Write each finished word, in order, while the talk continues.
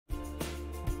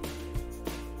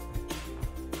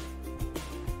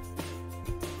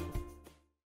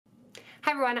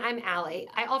Hi everyone, I'm Allie.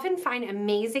 I often find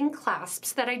amazing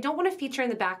clasps that I don't want to feature in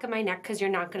the back of my neck because you're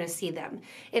not going to see them.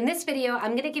 In this video,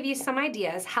 I'm going to give you some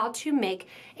ideas how to make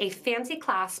a fancy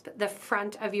clasp the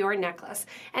front of your necklace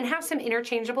and have some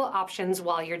interchangeable options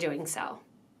while you're doing so.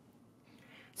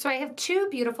 So I have two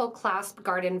beautiful clasp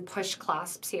garden push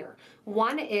clasps here.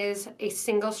 One is a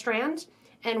single strand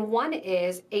and one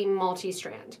is a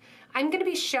multi-strand. I'm going to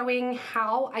be showing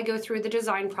how I go through the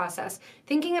design process,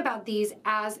 thinking about these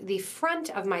as the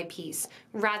front of my piece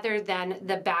rather than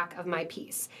the back of my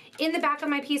piece. In the back of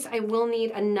my piece, I will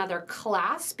need another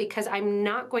clasp because I'm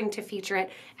not going to feature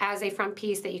it as a front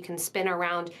piece that you can spin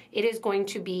around. It is going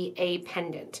to be a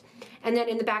pendant. And then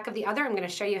in the back of the other, I'm going to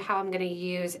show you how I'm going to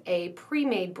use a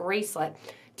pre-made bracelet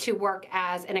to work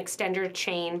as an extender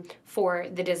chain for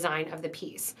the design of the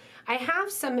piece. I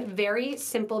have some very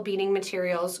simple beading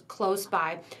materials close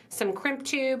by, some crimp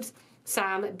tubes,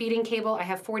 some beading cable. I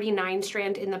have 49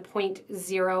 strand in the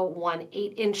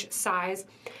 0.018 inch size,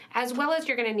 as well as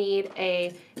you're going to need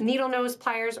a needle nose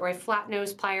pliers or a flat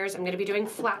nose pliers. I'm going to be doing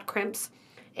flat crimps,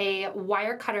 a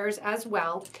wire cutters as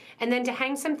well. And then to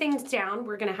hang some things down,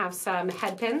 we're going to have some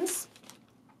head pins,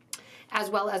 as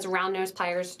well as round nose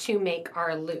pliers to make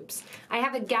our loops. I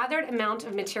have a gathered amount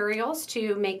of materials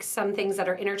to make some things that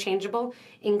are interchangeable,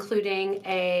 including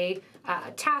a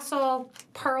tassel,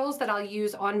 pearls that I'll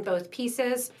use on both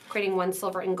pieces, creating one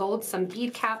silver and gold, some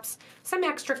bead caps, some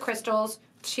extra crystals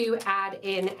to add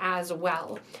in as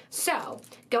well. So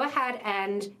go ahead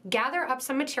and gather up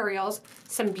some materials,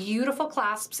 some beautiful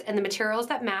clasps and the materials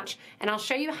that match, and I'll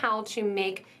show you how to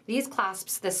make these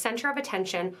clasps the center of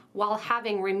attention while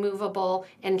having removable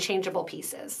and changeable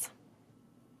pieces.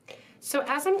 So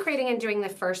as I'm creating and doing the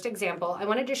first example, I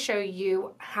wanted to show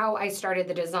you how I started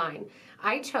the design.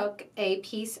 I took a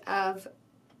piece of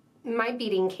my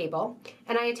beading cable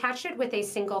and I attached it with a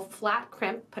single flat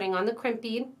crimp, putting on the crimp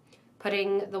bead,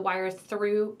 putting the wire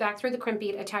back through the crimp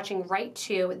bead, attaching right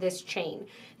to this chain.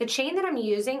 The chain that I'm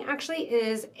using actually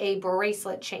is a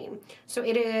bracelet chain. So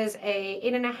it is a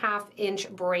 8.5 inch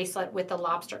bracelet with the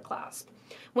lobster clasp.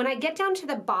 When I get down to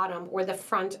the bottom or the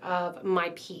front of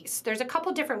my piece, there's a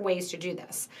couple different ways to do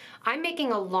this. I'm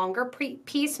making a longer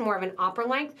piece, more of an opera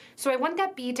length, so I want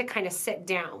that bead to kind of sit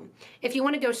down. If you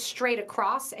want to go straight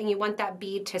across and you want that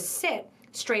bead to sit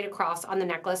straight across on the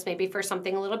necklace, maybe for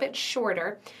something a little bit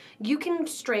shorter, you can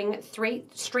string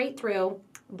straight through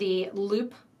the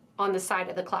loop on the side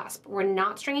of the clasp. We're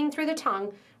not stringing through the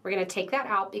tongue. We're going to take that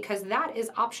out because that is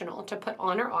optional to put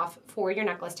on or off for your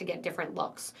necklace to get different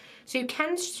looks. So you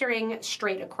can string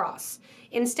straight across.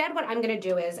 Instead, what I'm going to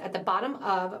do is at the bottom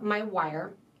of my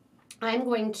wire, I'm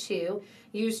going to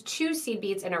use 2 seed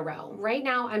beads in a row. Right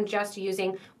now, I'm just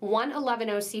using one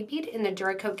 11/0 seed bead in the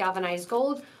Duracoat Galvanized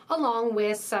Gold, along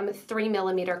with some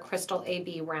 3mm crystal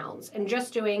AB rounds, and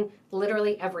just doing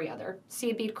literally every other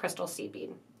seed bead, crystal seed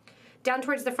bead. Down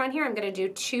towards the front here, I'm going to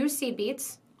do 2 seed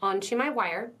beads onto my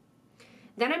wire.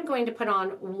 Then I'm going to put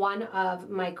on one of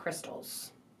my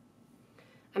crystals.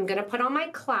 I'm going to put on my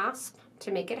clasp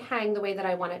to make it hang the way that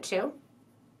I want it to.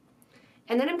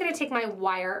 And then I'm going to take my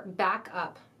wire back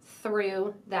up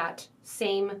through that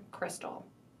same crystal.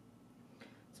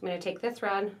 So I'm going to take the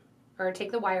thread, or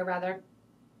take the wire rather,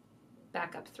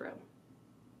 back up through.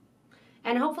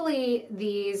 And hopefully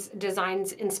these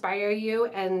designs inspire you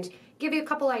and give you a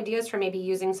couple ideas for maybe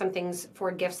using some things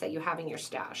for gifts that you have in your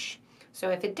stash. So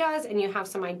if it does and you have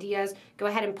some ideas, go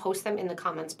ahead and post them in the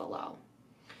comments below.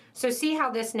 So see how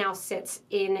this now sits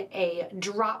in a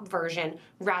drop version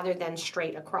rather than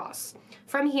straight across.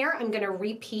 From here, I'm going to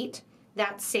repeat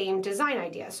that same design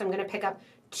idea. So I'm going to pick up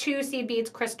 2 seed beads,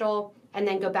 crystal, and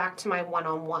then go back to my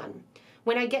one-on-one.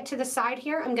 When I get to the side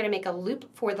here, I'm going to make a loop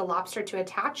for the lobster to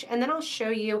attach, and then I'll show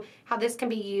you how this can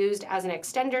be used as an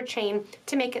extender chain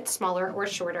to make it smaller or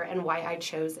shorter and why I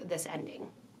chose this ending.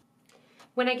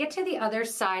 When I get to the other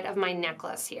side of my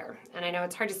necklace here, and I know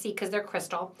it's hard to see because they're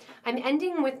crystal, I'm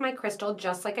ending with my crystal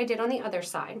just like I did on the other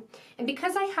side. And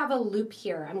because I have a loop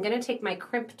here, I'm going to take my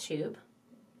crimp tube.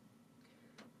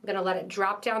 I'm going to let it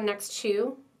drop down next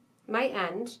to my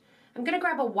end. I'm going to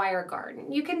grab a wire guard.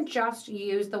 You can just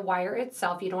use the wire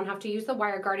itself. You don't have to use the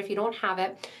wire guard if you don't have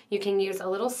it. You can use a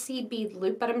little seed bead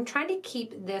loop, but I'm trying to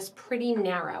keep this pretty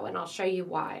narrow, and I'll show you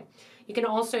why. You can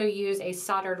also use a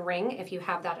soldered ring if you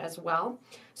have that as well.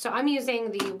 So I'm using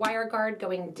the wire guard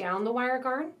going down the wire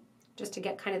guard just to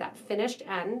get kind of that finished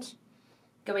end,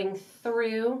 going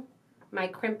through my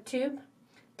crimp tube,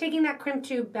 taking that crimp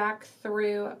tube back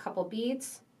through a couple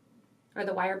beads, or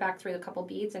the wire back through a couple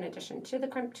beads in addition to the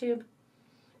crimp tube,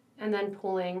 and then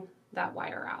pulling that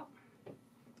wire out.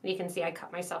 And you can see I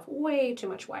cut myself way too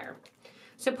much wire.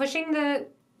 So pushing the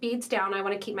beads down. I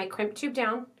want to keep my crimp tube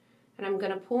down, and I'm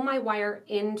going to pull my wire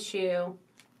into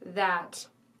that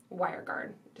wire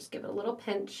guard. Just give it a little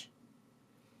pinch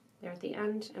there at the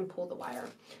end and pull the wire.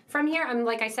 From here,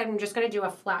 like I said, I'm just going to do a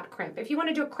flat crimp. If you want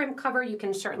to do a crimp cover, you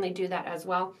can certainly do that as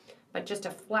well, but just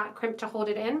a flat crimp to hold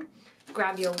it in.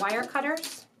 Grab your wire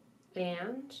cutters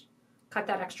and cut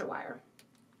that extra wire.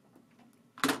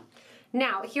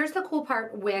 Now, here's the cool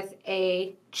part with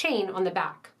a chain on the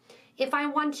back. If I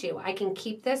want to, I can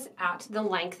keep this at the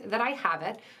length that I have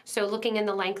it. So looking in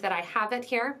the length that I have it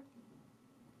here,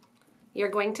 you're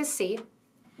going to see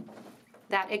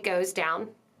that it goes down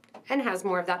and has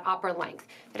more of that upper length,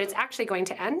 that it's actually going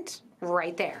to end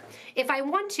right there. If I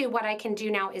want to, what I can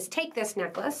do now is take this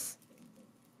necklace,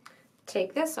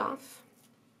 take this off,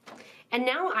 and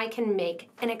now I can make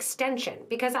an extension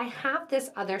because I have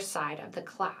this other side of the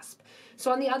clasp.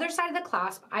 So on the other side of the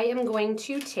clasp, I am going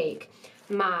to take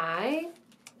my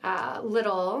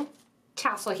little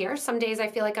tassel here. Some days I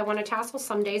feel like I want a tassel,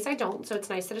 some days I don't, so it's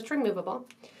nice that it's removable.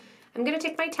 I'm going to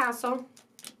take my tassel,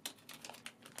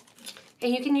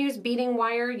 and you can use beading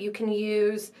wire, you can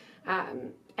use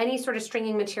any sort of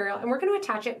stringing material, and we're going to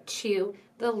attach it to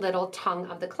the little tongue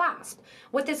of the clasp.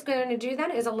 What this is going to do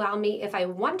then is allow me, if I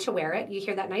want to wear it, you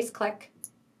hear that nice click,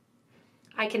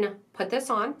 I can put this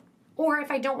on, or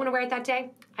if I don't want to wear it that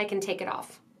day, I can take it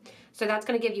off. So that's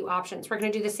going to give you options. We're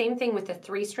going to do the same thing with the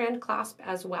 3-strand clasp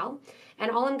as well.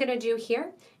 And all I'm going to do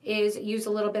here is use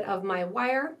a little bit of my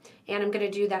wire, and I'm going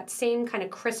to do that same kind of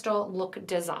crystal look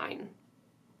design.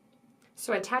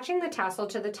 So attaching the tassel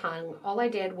to the tongue, all I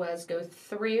did was go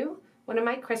through one of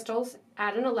my crystals,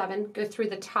 add an 11, go through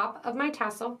the top of my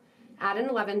tassel, add an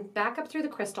 11, back up through the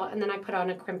crystal, and then I put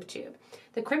on a crimp tube.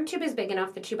 The crimp tube is big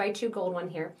enough, the 2x2 gold one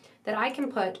here, that I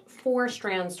can put 4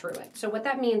 strands through it. So what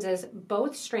that means is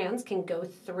both strands can go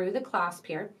through the clasp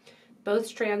here, both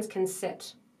strands can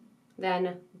sit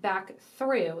then back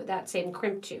through that same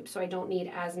crimp tube, so I don't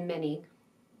need as many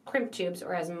crimp tubes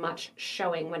or as much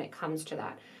showing when it comes to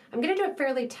that. I'm going to do it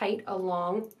fairly tight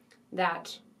along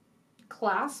that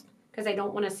clasp because I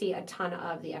don't want to see a ton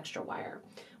of the extra wire.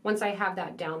 Once I have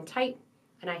that down tight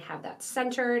and I have that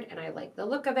centered and I like the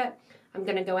look of it, I'm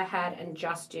going to go ahead and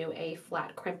just do a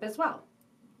flat crimp as well.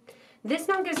 This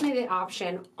now gives me the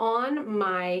option on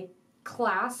my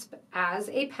clasp as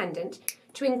a pendant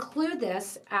to include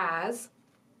this as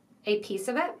a piece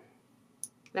of it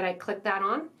that I click that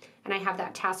on and I have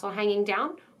that tassel hanging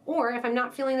down, or if I'm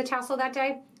not feeling the tassel that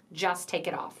day, just take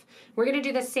it off. We're going to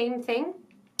do the same thing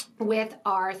with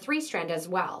our 3-strand as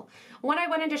well. What I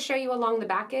wanted to show you along the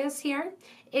back is here,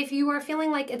 if you are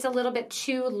feeling like it's a little bit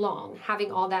too long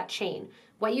having all that chain,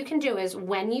 what you can do is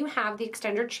when you have the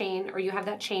extender chain or you have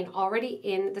that chain already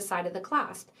in the side of the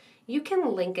clasp, you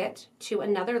can link it to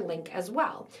another link as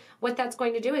well. What that's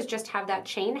going to do is just have that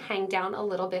chain hang down a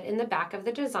little bit in the back of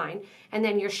the design, and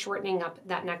then you're shortening up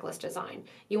that necklace design.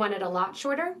 You want it a lot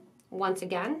shorter? Once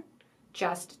again,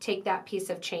 just take that piece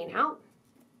of chain out,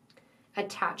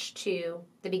 attach to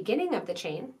the beginning of the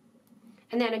chain,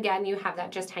 and then again you have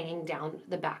that just hanging down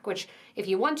the back, which if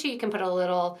you want to, you can put a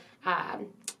little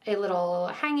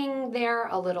hanging there,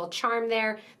 a little charm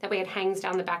there. That way it hangs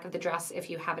down the back of the dress if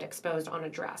you have it exposed on a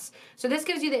dress. So this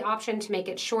gives you the option to make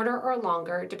it shorter or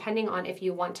longer depending on if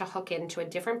you want to hook into a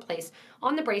different place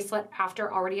on the bracelet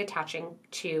after already attaching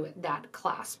to that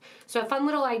clasp. So a fun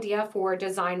little idea for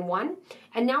design 1.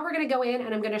 And now we're going to go in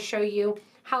and I'm going to show you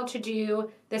how to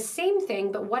do the same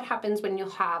thing, but what happens when you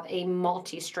have a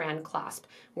multi-strand clasp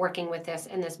working with this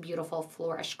and this beautiful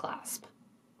flourish clasp.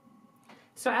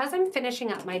 So as I'm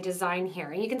finishing up my design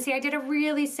here, and you can see I did a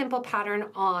really simple pattern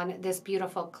on this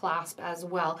beautiful clasp as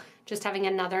well, just having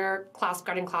another clasp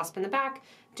guard and clasp in the back,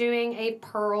 doing a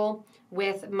pearl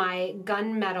with my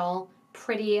gunmetal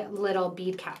pretty little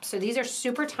bead cap. So these are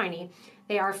super tiny.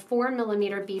 They are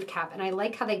 4mm bead cap, and I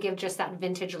like how they give just that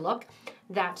vintage look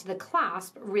that the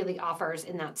clasp really offers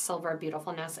in that silver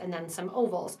beautifulness, and then some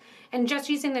ovals. And just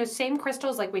using those same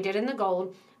crystals like we did in the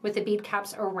gold with the bead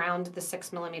caps around the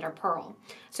 6mm pearl.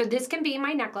 So this can be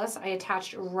my necklace. I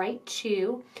attached right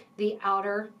to the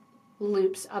outer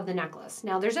loops of the necklace.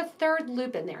 Now there's a third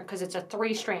loop in there because it's a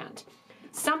 3-strand.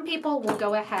 Some people will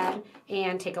go ahead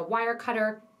and take a wire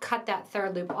cutter, cut that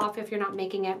third loop off if you're not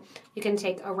making it. You can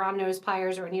take a round nose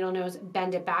pliers or a needle nose,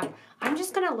 bend it back. I'm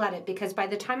just gonna let it because by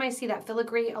the time I see that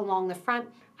filigree along the front,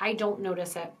 I don't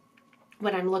notice it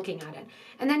when I'm looking at it.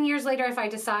 And then years later, if I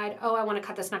decide, oh, I wanna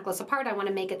cut this necklace apart, I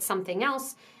wanna make it something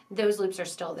else, those loops are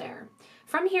still there.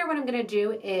 From here, what I'm gonna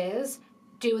do is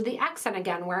do the accent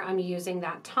again where I'm using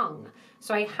that tongue.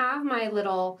 So I have my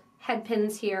little head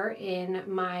pins here in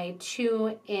my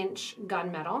 2-inch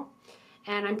gunmetal.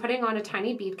 And I'm putting on a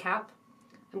tiny bead cap.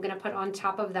 I'm going to put on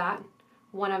top of that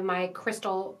one of my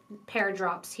crystal pear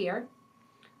drops here.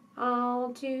 I'll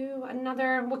do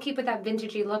another, we'll keep with that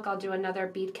vintagey look, I'll do another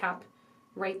bead cap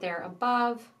right there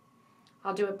above.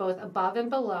 I'll do it both above and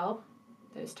below,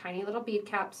 those tiny little bead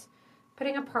caps.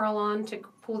 Putting a pearl on to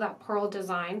pull that pearl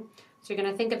design. So you're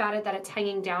going to think about it that it's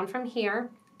hanging down from here.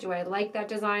 Do I like that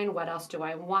design? What else do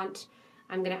I want?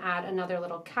 I'm going to add another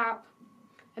little cap.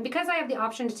 And because I have the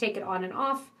option to take it on and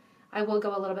off, I will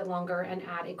go a little bit longer and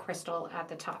add a crystal at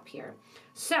the top here.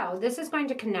 So this is going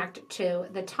to connect to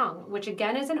the tongue, which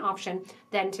again is an option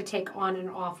then to take on and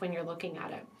off when you're looking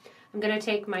at it. I'm going to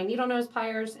take my needle nose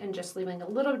pliers and just leaving a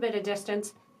little bit of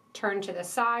distance, turn to the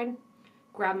side,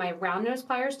 grab my round nose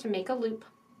pliers to make a loop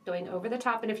going over the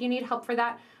top. And if you need help for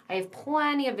that, I have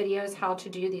plenty of videos how to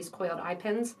do these coiled eye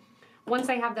pins. Once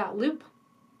I have that loop,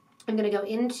 I'm going to go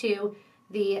into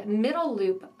the middle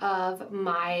loop of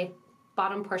my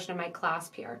bottom portion of my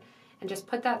clasp here and just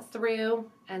put that through,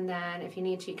 and then if you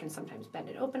need to, you can sometimes bend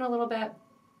it open a little bit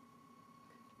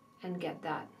and get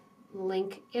that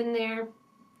link in there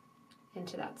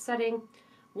into that setting.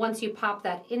 Once you pop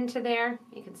that into there,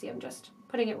 you can see I'm just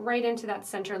putting it right into that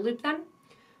center loop then.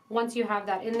 Once you have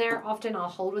that in there, often I'll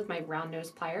hold with my round nose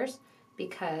pliers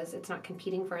because it's not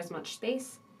competing for as much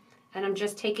space. And I'm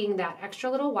just taking that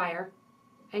extra little wire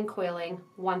and coiling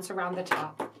once around the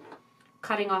top,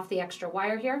 cutting off the extra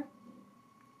wire here,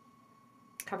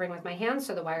 covering with my hand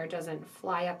so the wire doesn't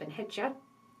fly up and hit you.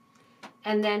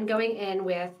 And then going in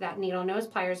with that needle nose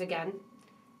pliers again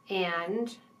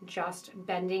and just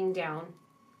bending down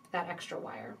that extra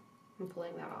wire and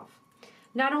pulling that off.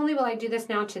 Not only will I do this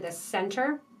now to the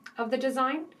center of the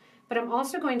design, but I'm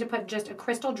also going to put just a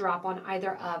crystal drop on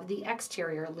either of the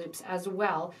exterior loops as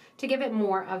well to give it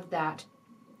more of that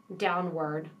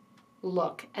downward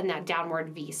look and that downward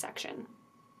V section.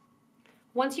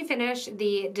 Once you finish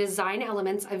the design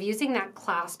elements of using that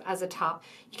clasp as a top,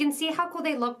 you can see how cool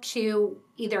they look to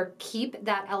either keep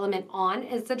that element on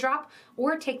as the drop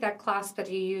or take that clasp that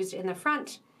you used in the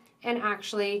front and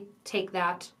actually take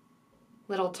that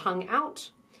little tongue out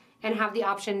and have the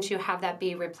option to have that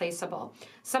be replaceable.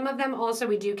 Some of them also,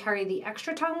 we do carry the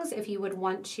extra tongues if you would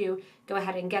want to go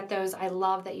ahead and get those. I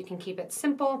love that you can keep it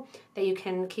simple, that you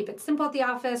can keep it simple at the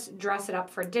office, dress it up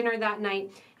for dinner that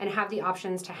night, and have the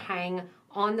options to hang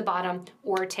on the bottom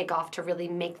or take off to really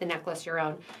make the necklace your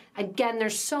own. Again,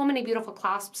 there's so many beautiful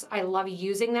clasps. I love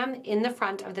using them in the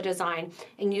front of the design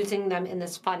and using them in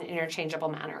this fun interchangeable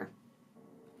manner.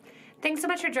 Thanks so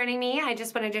much for joining me. I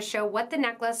just wanted to show what the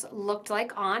necklace looked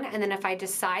like on, and then if I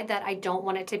decide that I don't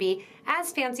want it to be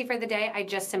as fancy for the day, I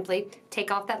just simply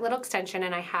take off that little extension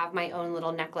and I have my own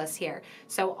little necklace here.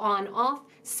 So on, off,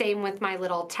 same with my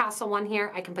little tassel one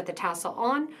here. I can put the tassel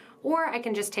on, or I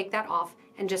can just take that off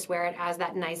and just wear it as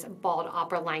that nice bald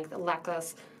opera length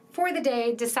necklace for the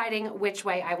day, deciding which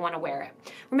way I want to wear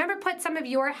it. Remember, put some of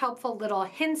your helpful little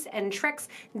hints and tricks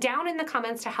down in the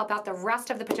comments to help out the rest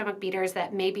of the Potomac beaders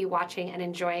that may be watching and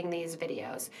enjoying these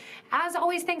videos. As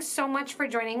always, thanks so much for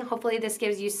joining. Hopefully this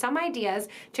gives you some ideas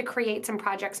to create some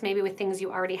projects maybe with things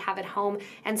you already have at home,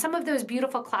 and some of those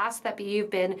beautiful clasps that you've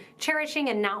been cherishing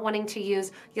and not wanting to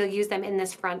use, you'll use them in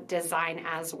this front design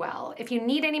as well. If you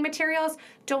need any materials,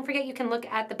 don't forget you can look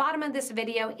at the bottom of this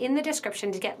video in the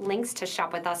description to get links to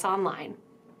shop with us online.